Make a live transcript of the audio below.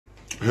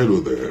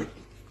Hello there,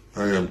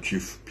 I am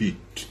Chief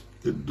Pete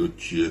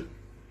Edochie,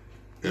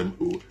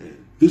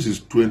 M.O.N. This is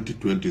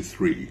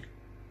 2023.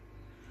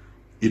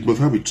 It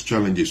must have its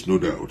challenges, no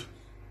doubt.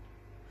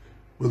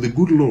 But the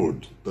good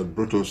Lord that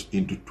brought us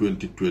into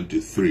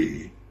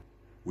 2023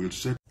 will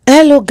set.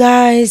 Hello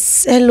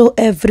guys, hello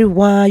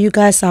everyone, you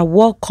guys are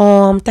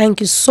welcome.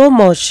 Thank you so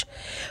much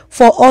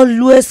for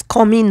always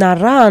coming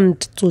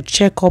around to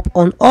check up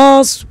on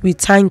us. We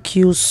thank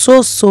you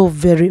so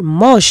very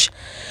much,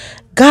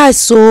 guys.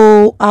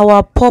 So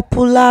our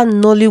popular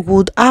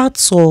Nollywood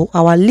actor,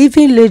 our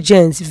living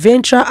legend,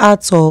 venture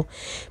actor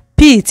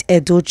Pete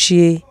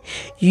Edochie,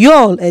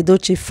 y'all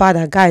Edochie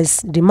father,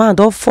 guys, the man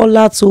don fall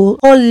out to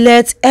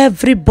let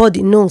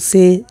everybody know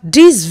say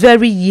this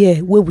very year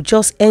we will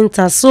just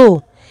enter,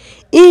 so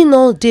he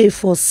no dey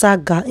for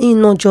saga, he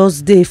no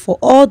just dey for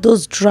all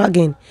those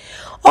dragging,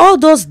 all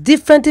those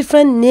different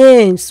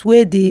names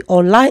wey the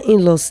online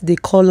in-laws dey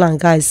call am,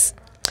 guys.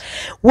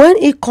 When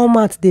he come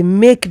out dey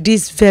make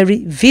this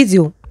very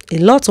video, a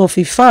lot of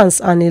his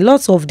fans and a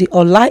lot of the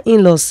online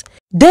in-laws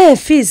dem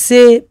feel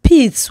say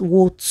Pete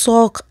will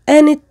talk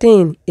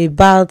anything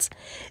about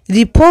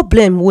the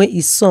problem wey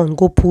his son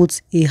go put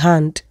a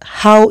hand,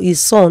 how his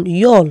son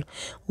y'all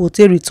go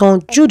take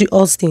return Judy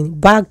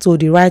back to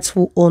the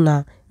rightful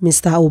owner,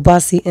 Mr.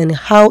 Obasi, and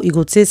how he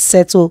go take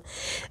settle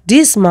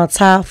this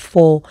matter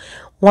for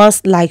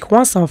once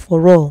and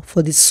for all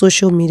for the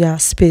social media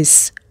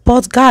space.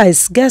 But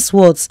guys, guess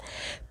what?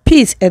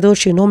 Pete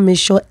Edochie no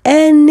mention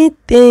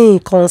anything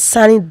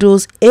concerning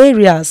those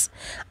areas,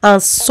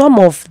 and some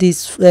of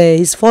these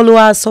his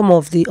followers, some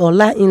of the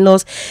online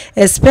in-laws,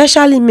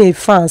 especially me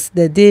fans,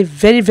 that they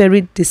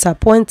very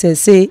disappointed,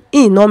 say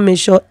he no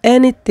mention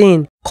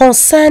anything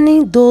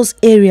concerning those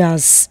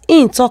areas.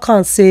 He talk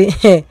and say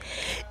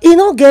he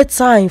no get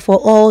time for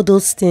all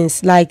those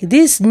things. Like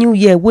this new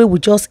year where we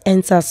just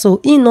enter, so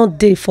he not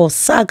dey for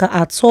saga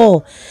at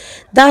all.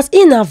 That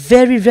in a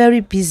very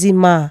busy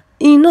man.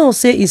 He know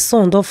say his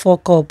son don't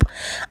fuck up,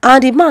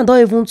 and the man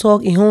don't even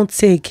talk his own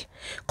take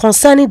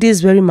concerning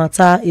this very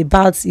matter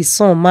about his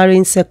son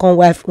marrying second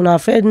wife. Una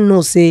afraid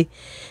know say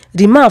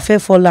the man fell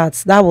for that.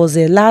 That was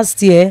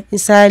last year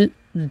inside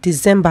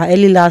December,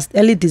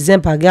 early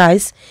December,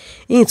 guys.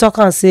 He talk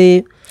and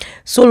say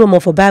Solomon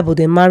for Bible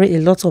they marry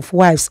a lot of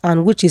wives,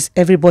 and which is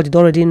everybody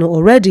already know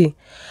already.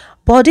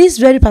 But this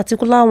very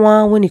particular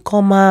one, when he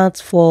come out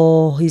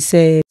for his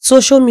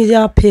social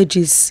media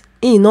pages,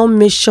 he no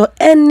make sure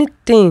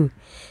anything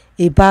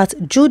about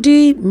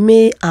Judy,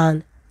 May,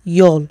 and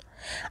y'all.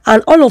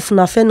 And all of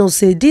una know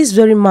say this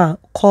very man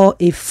call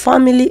a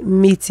family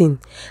meeting,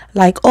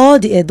 like all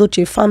the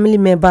Edochie family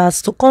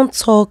members, to come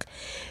talk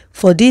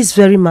for this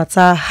very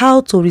matter,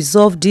 how to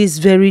resolve this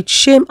very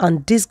shame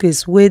and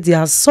disgrace where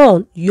their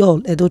son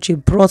y'all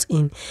Edochie brought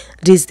in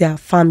this their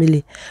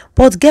family.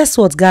 But guess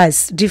what,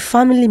 guys? The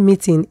family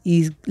meeting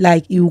is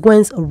like it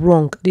went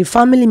wrong. The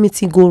family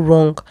meeting go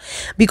wrong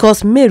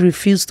because May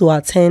refused to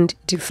attend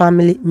the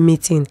family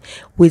meeting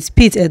with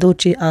Pete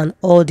Edochie and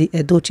all the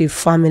Edochie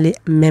family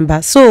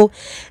members. So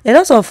a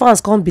lot of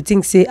fans come be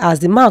think say as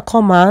the man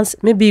comes,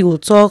 maybe he will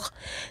talk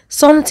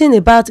something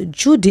about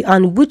Judy,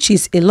 and which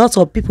is a lot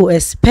of people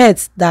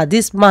expect that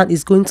this man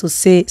is going to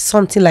say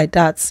something like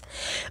that,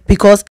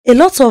 because a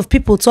lot of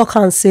people talk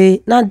and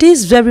say now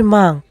this very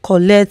man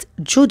collect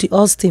Judy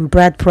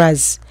bride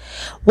price,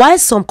 while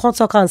some come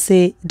talk and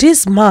say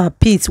this man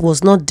Pete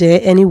was not there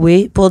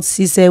anyway, but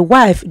his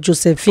wife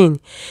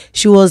Josephine,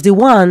 she was the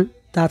one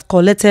that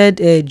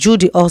collected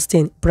Judy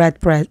bride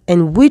price,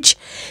 and which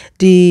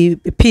the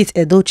Pete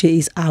Edochie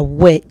is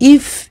aware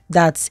if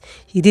that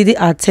he didn't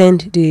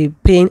attend the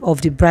paying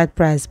of the bride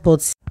price,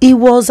 but he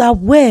was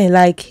aware,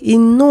 like he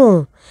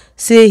know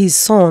say his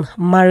son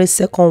married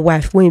second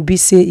wife when he be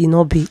say he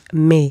not be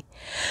May.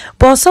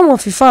 But some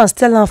of the fans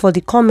tell him for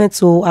the comments,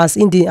 so as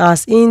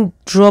in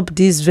drop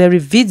this very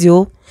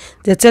video,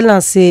 they tell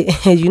him say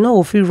you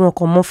know if you run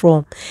come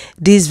from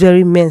these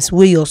very men's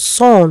where your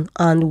son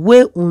and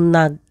where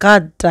una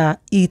gather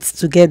eat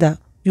together,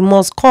 you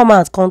must come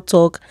out, come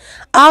talk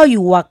how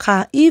you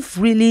waka, if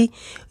really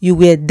you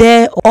were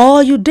there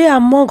or you there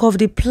among of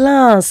the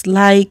plans,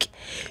 like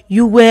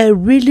you were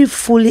really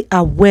fully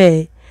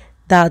aware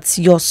that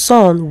your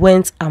son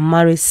went and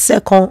married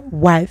second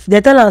wife. They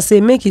tell us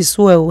say make it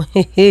swell.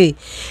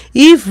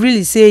 If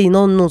really say you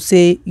don't know,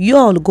 say you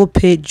all go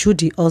pay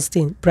Judy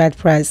bride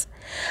price.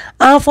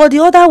 And for the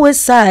other way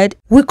side,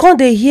 we can't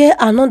hear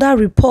another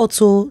report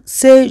to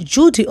say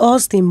Judy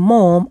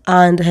mom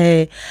and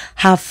her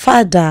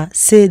father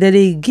say that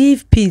they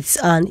give Pete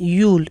and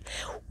Yule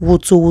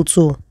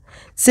woto.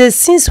 Say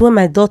since when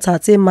my daughter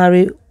take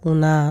marry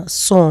una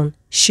son,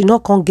 she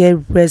not can get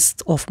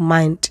rest of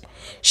mind.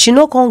 She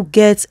not can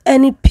get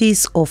any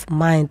peace of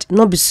mind.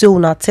 Not be so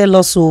una tell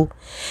us so,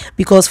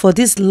 because for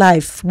this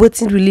life,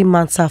 waiting really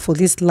matter for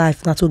this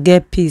life not to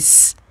get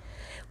peace.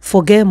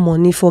 forget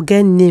money,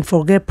 forget name,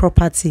 forget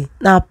property.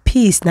 Now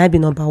peace na be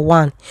number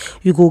one.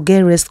 You go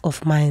get rest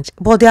of mind.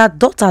 But their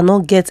daughter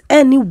not get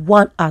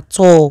anyone at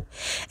all.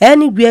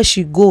 Anywhere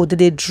she go,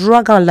 they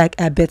drag her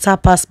like I better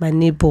pass my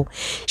neighbor.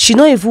 She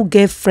not even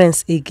get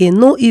friends again.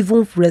 No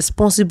even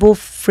responsible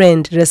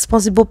friend,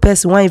 responsible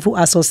person won't even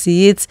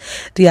associate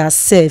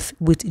herself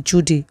with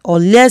Judy,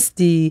 unless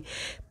the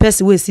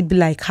person will see be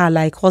like her,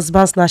 like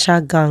husband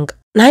snatcher gang.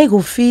 Now you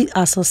go feel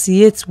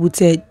associate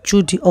with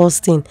Judy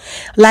Austin,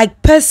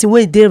 like person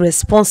wey dey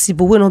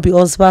responsible, wey not be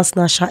husband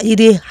snatcher. It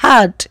dey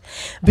hard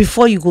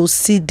before you go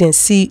see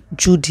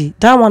Judy.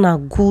 That one a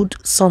good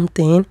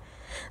something.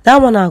 That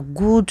one a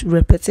good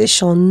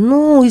reputation.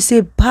 No, it's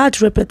a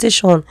bad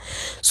reputation.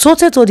 So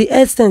to the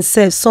extent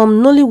sef,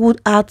 some Nollywood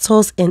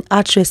actors and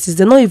actresses,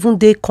 they not even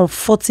dey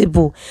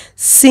comfortable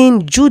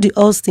seeing Judy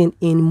Austin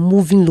in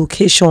moving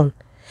location,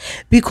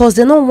 because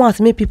they don't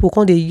want make people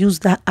come they use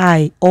that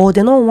eye, or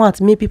they don't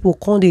want make people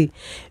come they,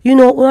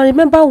 I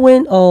remember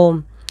when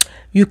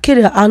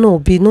Edochie Ano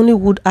be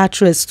Nollywood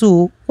actress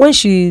too, when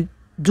she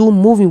do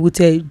moving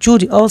with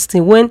Judy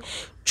Austin, when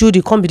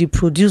Judy come be the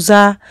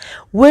producer,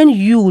 when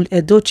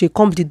Edochie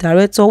come be the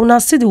director,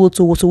 una see the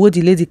woto wey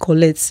the lady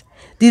collects.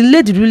 The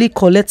lady really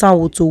collect am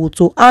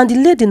woto, and the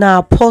lady na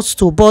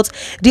apostle, but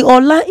the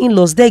online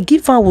in-laws they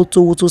give am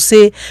woto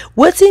say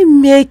wetin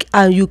make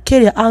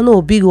Edochie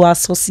Ano go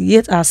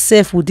associate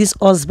herself with this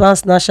husband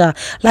snatcher.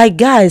 Like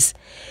guys,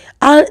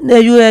 and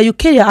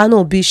Edochie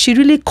Ano she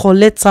really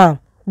collect am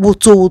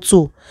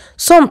woto.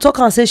 Some talk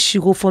and say she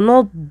go for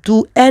not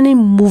do any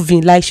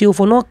moving, like she go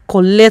for not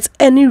collect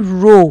any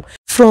role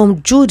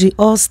from Judy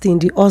Austin,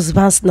 the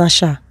husband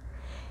snatcher.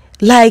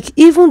 Like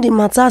even the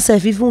matter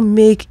self even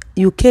make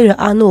Edochie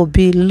Ano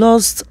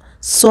lost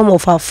some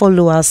of her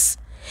followers.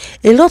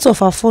 A lot of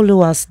her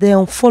followers, they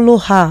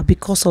unfollow her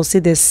because of say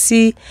they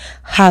see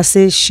her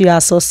say she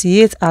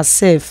associate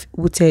herself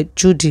with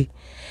Judy.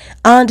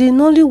 And the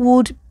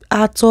Nollywood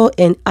actor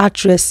and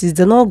actresses,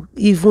 they not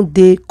even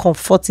they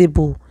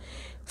comfortable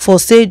for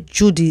say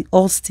Judy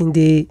Austin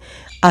they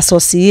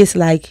associate,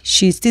 like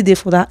she still there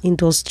for that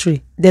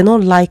industry. They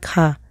not like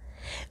her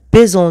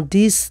based on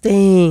this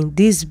thing,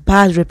 this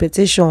bad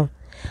reputation.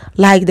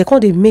 Like they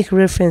can't make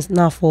reference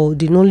now for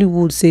the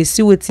Nollywood, say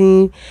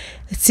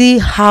see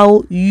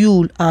how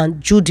you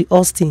and Judy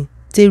Austin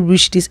they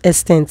reach this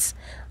extent.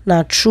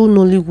 Now true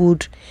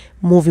Nollywood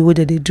movie what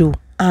they do,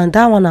 and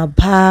that one a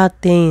bad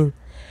thing.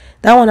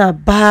 That one a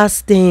bad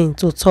thing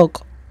to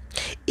talk.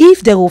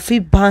 If they will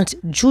feel banned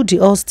Judy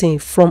Austin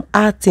from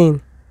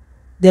acting,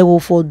 they will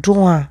for do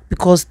her,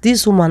 because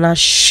this woman has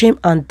shame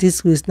and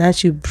disgrace now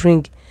she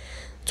bring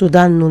to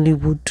that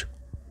Nollywood.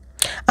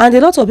 And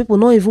a lot of people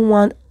not even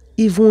want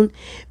even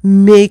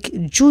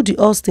make Judy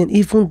Austin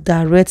even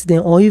direct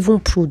them or even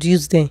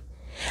produce them.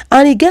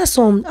 And it gets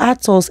some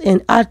actors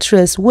and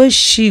actress where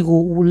she go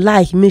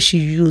like make she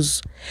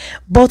use,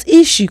 but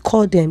if she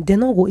call them, they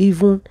not go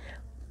even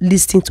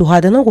listen to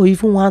her. They not go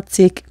even want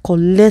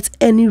collect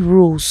any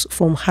roles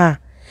from her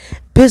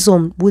based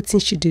on what thing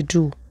she did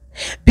do,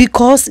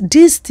 because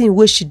this thing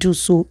where she do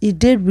so it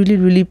did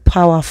really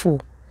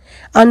powerful,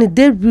 and it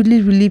did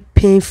really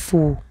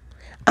painful,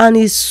 and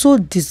it's so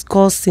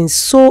disgusting,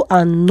 so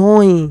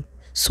annoying,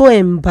 so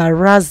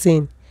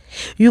embarrassing.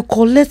 You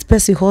collect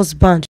person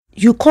husband,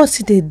 you can't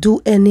see they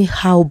do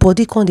anyhow,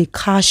 body can't they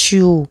cash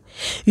you.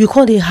 You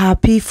can't they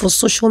happy for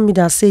social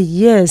media say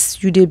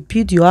yes, you they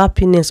build your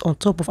happiness on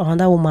top of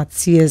another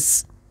woman's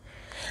tears.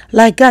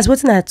 Like guys,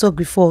 what I talked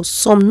before,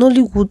 some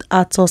Nollywood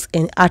actors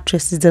and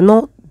actresses, they're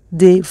not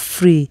they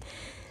free.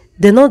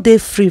 They're not they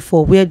free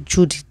for where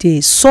Judy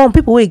they. Some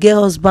people will get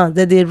husband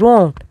that they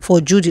run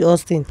for Judy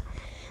Austin.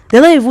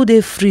 They're not even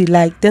they free,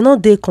 like they're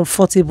not they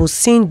comfortable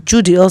seeing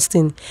Judy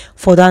Austin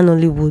for that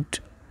Nollywood.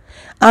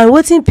 And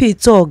waiting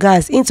Peter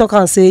guys, in talk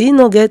and say he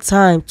no get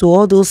time to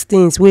all those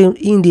things when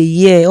in the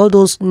year, all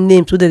those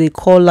names whether they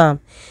call them.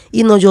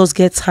 He no just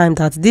get time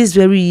that this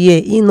very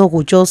year he no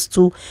go just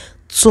to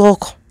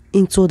talk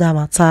into that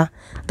matter.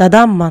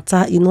 That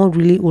matter is not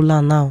really all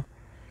now.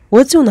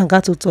 Waiting on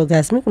got to talk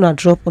guys, make una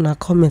drop on a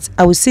comment.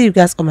 I will see you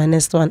guys on my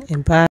next one, and bye.